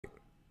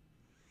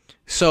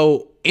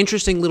So,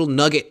 interesting little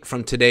nugget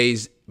from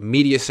today's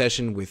media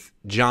session with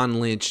John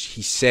Lynch.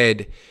 He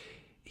said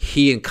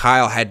he and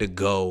Kyle had to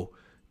go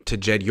to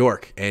Jed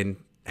York and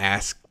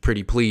ask,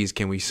 pretty please,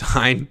 can we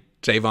sign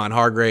Javon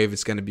Hargrave?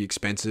 It's going to be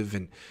expensive.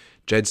 And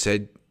Jed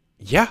said,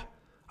 yeah,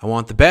 I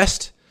want the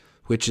best,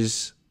 which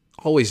is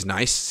always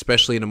nice,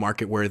 especially in a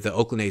market where the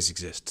Oakland A's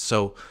exist.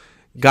 So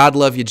God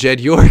love you, Jed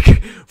York,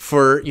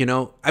 for,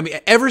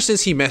 ever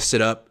since he messed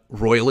it up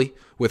royally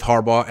with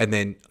Harbaugh and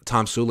then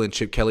Tom Sula and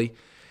Chip Kelly,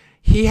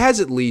 he has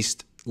at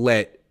least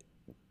let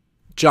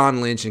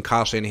John Lynch and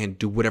Kyle Shanahan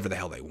do whatever the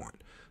hell they want.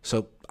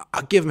 So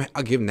I'll give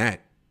him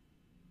that.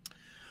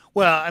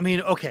 Well,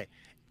 okay.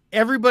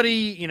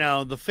 Everybody,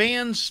 the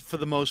fans for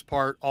the most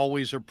part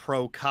always are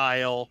pro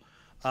Kyle.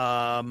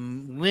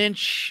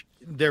 Lynch,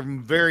 they're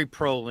very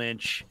pro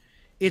Lynch.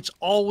 It's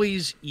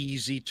always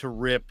easy to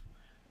rip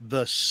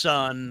the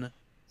son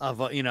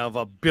of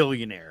a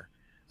billionaire.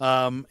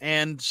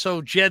 And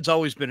so Jed's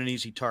always been an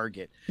easy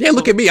target. Yeah,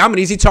 look at me. I'm an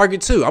easy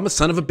target too. I'm a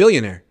son of a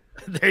billionaire.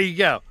 There you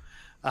go.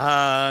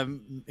 But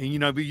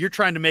you're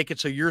trying to make it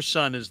so your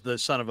son is the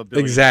son of a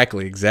billionaire.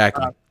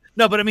 Exactly.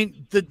 No, but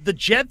the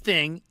Jed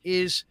thing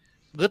is,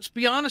 let's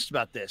be honest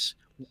about this.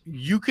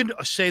 You could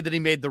say that he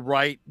made the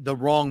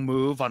wrong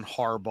move on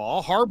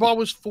Harbaugh. Harbaugh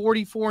was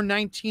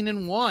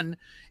 44-19-1,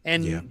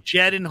 and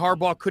Jed and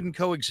Harbaugh couldn't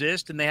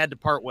coexist, and they had to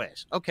part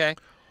ways. Okay.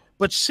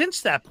 But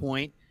since that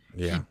point,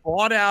 he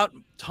bought out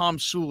Tom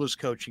Sula's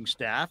coaching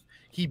staff.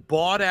 He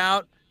bought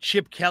out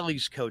Chip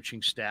Kelly's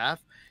coaching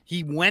staff.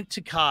 He went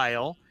to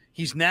Kyle.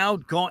 He's now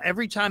gone.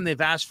 Every time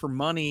they've asked for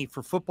money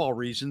for football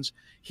reasons,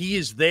 he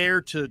is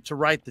there to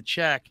write the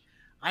check.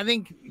 I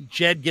think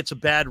Jed gets a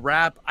bad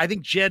rap. I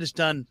think Jed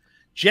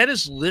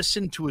has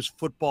listened to his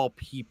football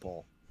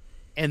people,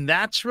 and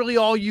that's really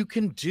all you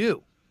can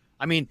do.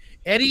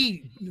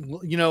 Eddie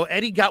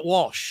got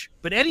Walsh,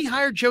 but Eddie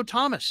hired Joe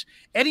Thomas.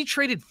 Eddie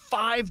traded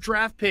 5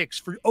 draft picks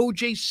for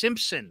O.J.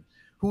 Simpson,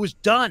 who was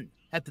done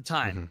at the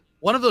time. Mm-hmm.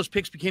 One of those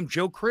picks became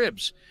Joe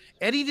Cribbs.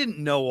 Eddie didn't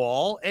know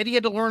all. Eddie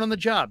had to learn on the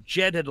job.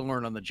 Jed had to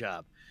learn on the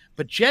job.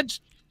 But Jed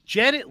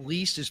at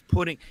least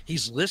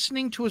he's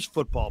listening to his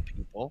football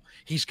people.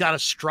 He's got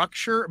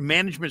a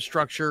management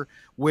structure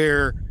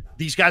where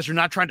these guys are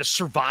not trying to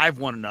survive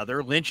one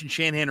another. Lynch and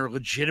Shanahan are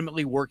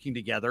legitimately working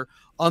together,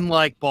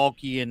 unlike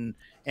Balky and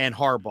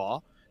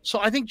Harbaugh. So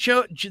I think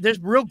there's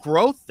real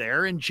growth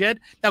there. And Jed,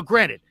 now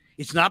granted,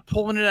 he's not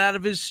pulling it out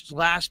of his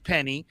last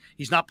penny.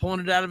 He's not pulling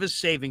it out of his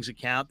savings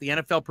account. The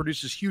NFL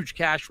produces huge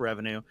cash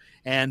revenue,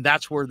 and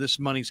that's where this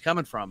money's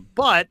coming from.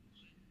 But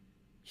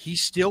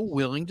he's still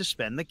willing to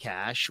spend the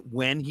cash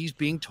when he's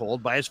being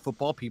told by his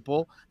football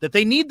people that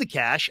they need the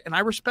cash, and I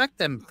respect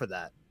them for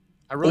that.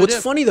 I really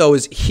What's funny, though,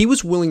 is he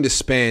was willing to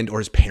spend, or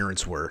his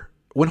parents were,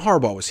 when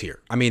Harbaugh was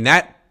here.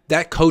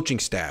 That coaching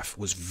staff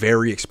was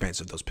very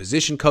expensive, those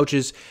position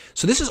coaches.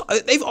 So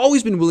they've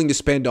always been willing to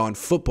spend on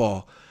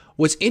football.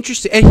 What's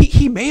interesting, and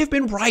he may have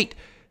been right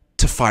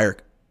to fire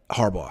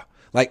Harbaugh.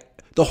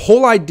 The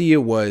whole idea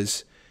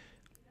was,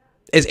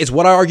 it's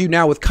what I argue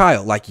now with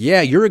Kyle.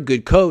 Yeah, you're a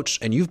good coach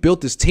and you've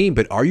built this team,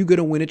 but are you going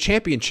to win a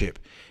championship?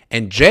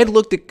 And Jed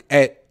looked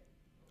at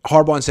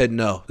Harbaugh and said,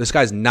 no, this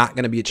guy's not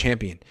going to be a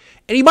champion.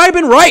 And he might have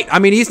been right.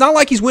 He's not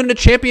like he's winning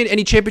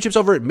any championships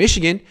over at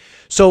Michigan.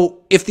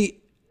 So if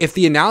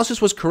the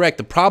analysis was correct,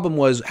 the problem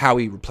was how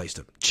he replaced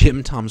him.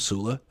 Jim Tom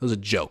Sula, it was a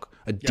joke,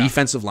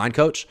 defensive line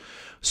coach.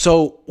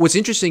 So what's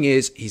interesting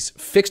is he's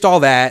fixed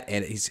all that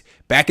and he's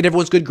back in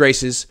everyone's good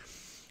graces,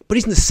 but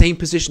he's in the same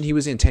position he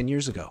was in 10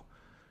 years ago.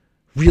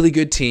 Really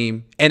good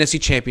team, NFC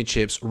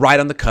championships, right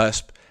on the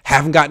cusp,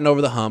 haven't gotten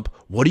over the hump.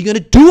 What are you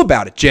going to do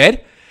about it,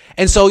 Jed?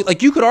 And so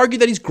you could argue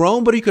that he's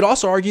grown, but you could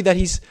also argue that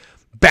he's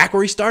back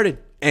where he started.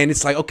 And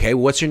it's okay,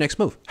 what's your next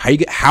move?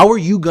 How are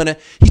you going to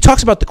 – he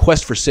talks about the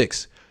quest for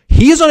 6.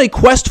 He is on a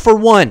quest for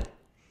 1.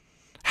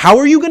 How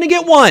are you going to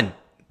get 1,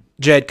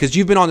 Jed? Because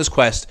you've been on this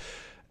quest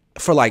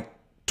for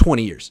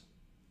 20 years.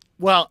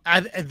 Well,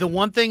 the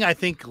one thing I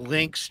think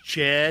links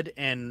Jed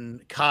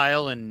and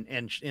Kyle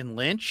and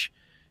Lynch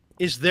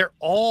is they're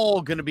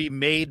all going to be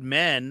made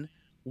men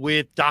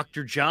with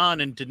Dr.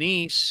 John and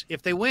Denise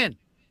if they win.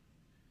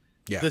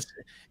 Yeah.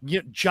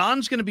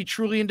 John's going to be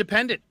truly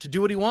independent to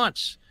do what he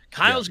wants.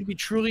 Kyle's going to be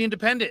truly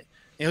independent,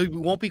 and he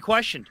won't be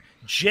questioned.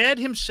 Jed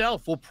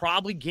himself will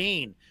probably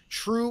gain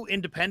true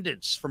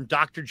independence from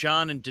Dr.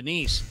 John and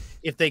Denise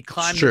if they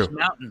climb this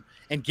mountain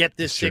and get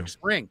this 6th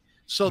ring.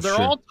 So they're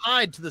all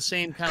tied to the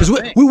same kind of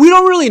thing. We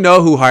don't really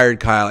know who hired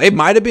Kyle. It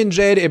might have been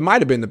Jed. It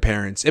might have been the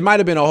parents. It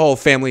might have been a whole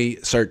family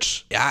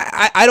search.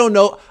 I don't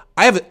know.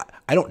 I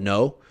don't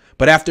know.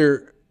 But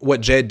after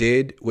what Jed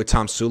did with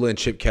Tom Sula and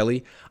Chip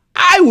Kelly,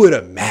 I would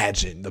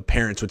imagine the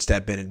parents would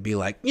step in and be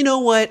like, you know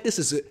what? This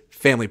is a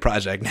family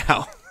project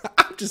now.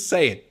 I'm just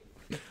saying.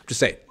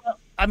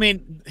 Well,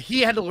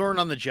 he had to learn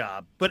on the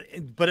job. But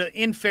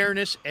in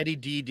fairness, Eddie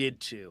D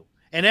did too.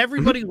 And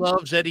everybody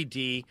loves Eddie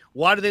D.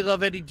 Why do they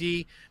love Eddie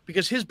D?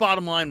 Because his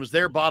bottom line was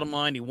their bottom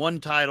line. He won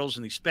titles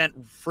and he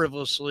spent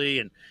frivolously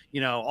and,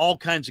 all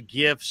kinds of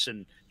gifts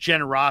and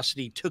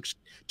generosity. Took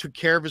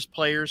care of his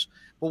players.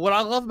 But what I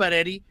love about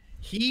Eddie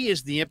he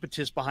is the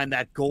impetus behind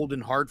that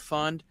Golden Heart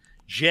Fund.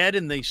 Jed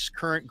and this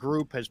current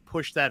group has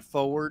pushed that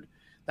forward.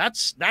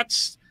 That's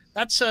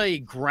a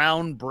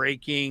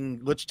groundbreaking,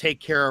 let's take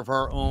care of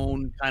our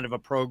own kind of a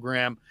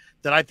program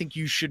that I think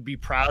you should be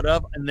proud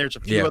of. And there's a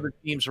few other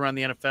teams around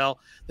the NFL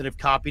that have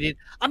copied it.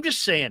 I'm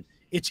just saying,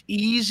 it's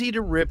easy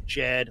to rip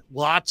Jed.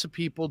 Lots of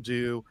people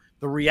do.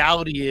 The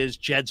reality is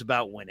Jed's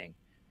about winning.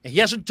 And he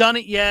hasn't done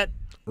it yet.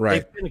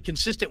 Right. They've been a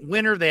consistent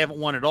winner. They haven't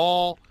won it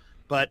all.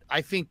 But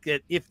I think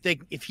that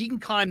if he can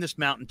climb this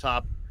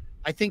mountaintop,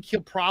 I think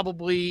he'll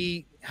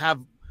probably have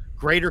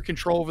greater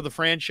control over the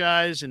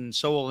franchise, and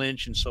so will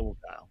Lynch, and so will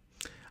Kyle.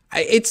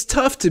 It's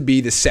tough to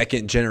be the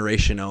second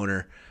generation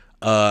owner,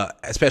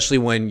 especially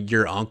when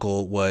your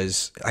uncle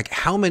was like,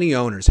 how many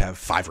owners have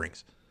 5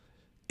 rings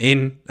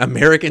in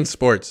American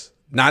sports?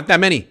 Not that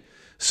many.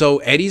 So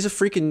Eddie's a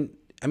freaking,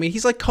 I mean,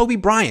 he's like Kobe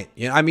Bryant.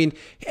 You know, I mean,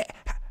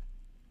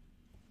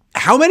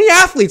 how many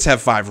athletes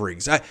have 5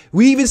 rings?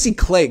 We even see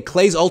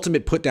Clay's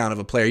ultimate put down of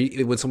a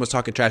player. When someone's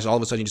talking trash, all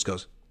of a sudden he just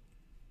goes,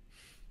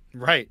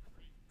 right.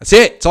 That's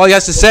it. That's all he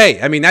has to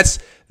say. I mean,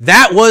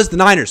 that was the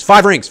Niners.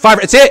 5 rings. 5.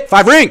 That's it.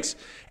 5 rings.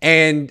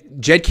 And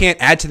Jed can't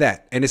add to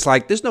that. And it's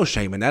like, there's no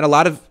shame in that. A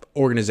lot of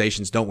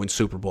organizations don't win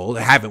Super Bowls.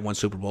 They haven't won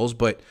Super Bowls,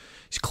 but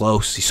he's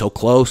close. He's so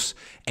close.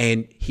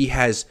 And he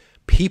has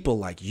people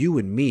like you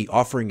and me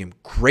offering him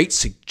great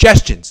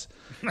suggestions.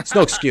 It's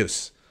no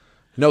excuse.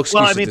 No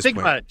excuse. Well, I mean, think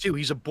about it too.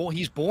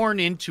 He's born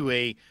into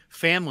a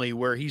family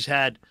where he's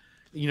had,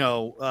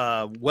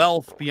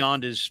 wealth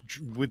beyond his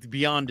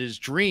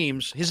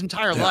dreams his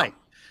entire life.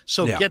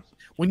 So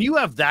when you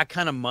have that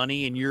kind of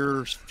money and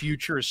your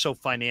future is so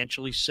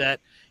financially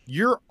set,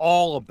 you're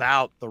all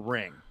about the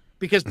ring,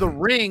 because the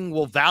ring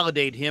will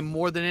validate him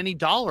more than any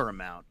dollar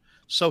amount.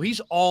 So he's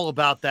all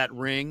about that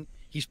ring.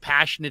 He's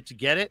passionate to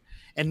get it.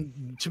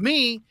 And to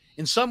me,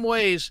 in some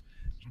ways,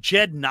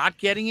 Jed not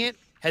getting it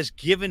has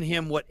given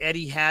him what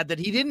Eddie had that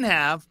he didn't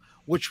have,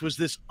 which was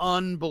this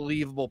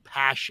unbelievable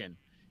passion.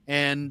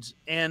 And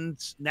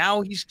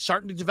now he's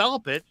starting to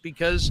develop it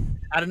because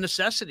out of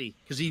necessity,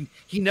 because he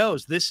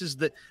knows this is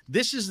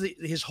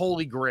his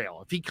holy grail.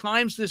 If he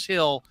climbs this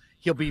hill,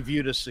 he'll be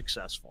viewed as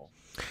successful.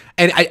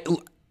 And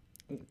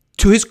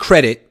to his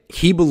credit,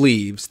 he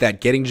believes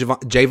that getting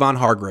Javon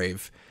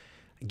Hargrave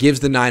gives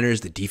the Niners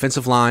the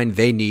defensive line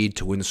they need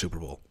to win the Super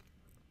Bowl.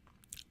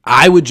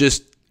 I would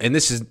just, and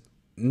this is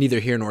neither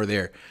here nor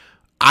there,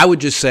 I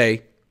would just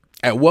say,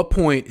 at what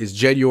point is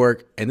Jed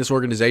York and this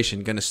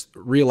organization going to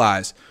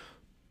realize,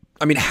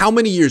 I mean, how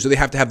many years do they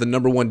have to have the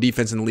number 1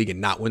 defense in the league and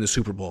not win the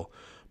Super Bowl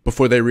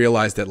before they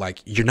realize that,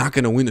 like, you're not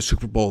going to win the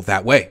Super Bowl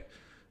that way?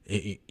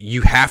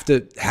 You have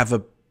to have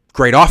a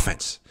great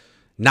offense,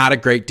 not a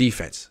great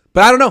defense.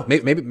 But I don't know.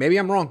 Maybe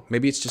I'm wrong.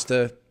 Maybe it's just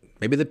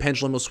maybe the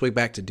pendulum will swing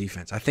back to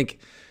defense. I think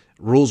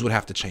rules would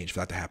have to change for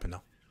that to happen,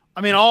 though.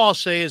 I mean, all I'll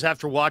say is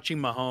after watching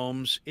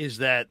Mahomes is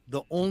that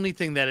the only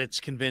thing that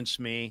it's convinced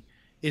me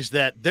is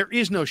that there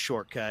is no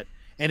shortcut.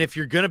 And if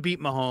you're going to beat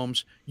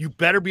Mahomes, you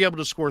better be able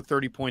to score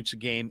 30 points a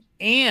game,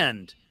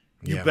 and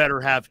you better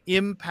have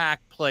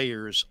impact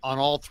players on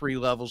all 3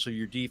 levels of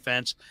your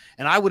defense.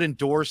 And I would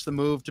endorse the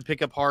move to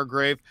pick up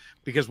Hargrave,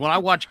 because when I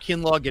watched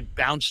Kinlaw get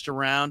bounced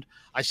around,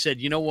 I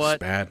said, you know what?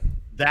 It's bad.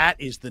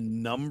 That is the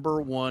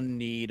number 1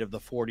 need of the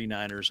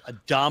 49ers, a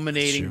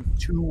dominating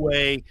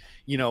two-way,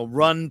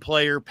 run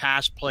player,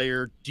 pass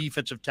player,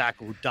 defensive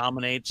tackle who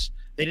dominates.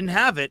 They didn't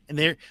have it, and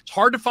it's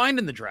hard to find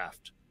in the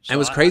draft. So and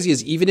what's crazy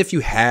is even if you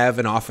have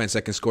an offense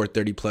that can score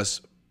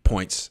 30-plus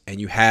points and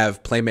you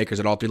have playmakers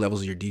at all 3 levels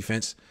of your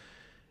defense,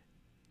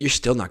 you're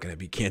still not going to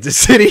beat Kansas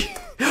City.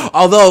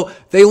 Although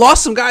they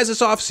lost some guys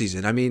this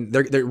offseason. I mean,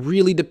 they're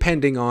really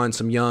depending on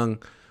some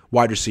young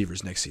wide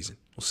receivers next season.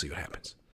 We'll see what happens.